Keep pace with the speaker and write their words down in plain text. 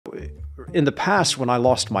in the past, when I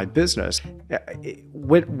lost my business,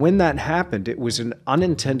 when that happened, it was an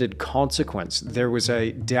unintended consequence. There was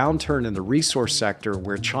a downturn in the resource sector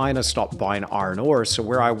where China stopped buying iron ore. So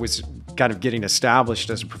where I was kind of getting established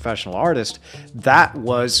as a professional artist, that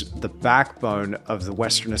was the backbone of the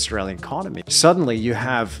Western Australian economy. Suddenly you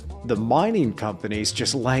have the mining companies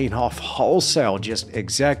just laying off wholesale, just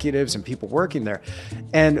executives and people working there.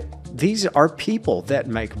 And these are people that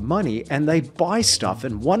make money and they buy stuff.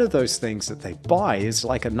 And one of those things that they buy is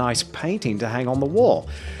like a nice painting to hang on the wall.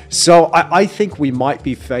 So I think we might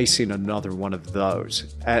be facing another one of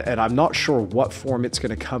those. And I'm not sure what form it's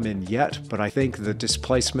going to come in yet, but I think the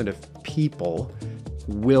displacement of people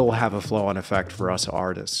will have a flow-on effect for us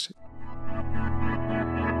artists.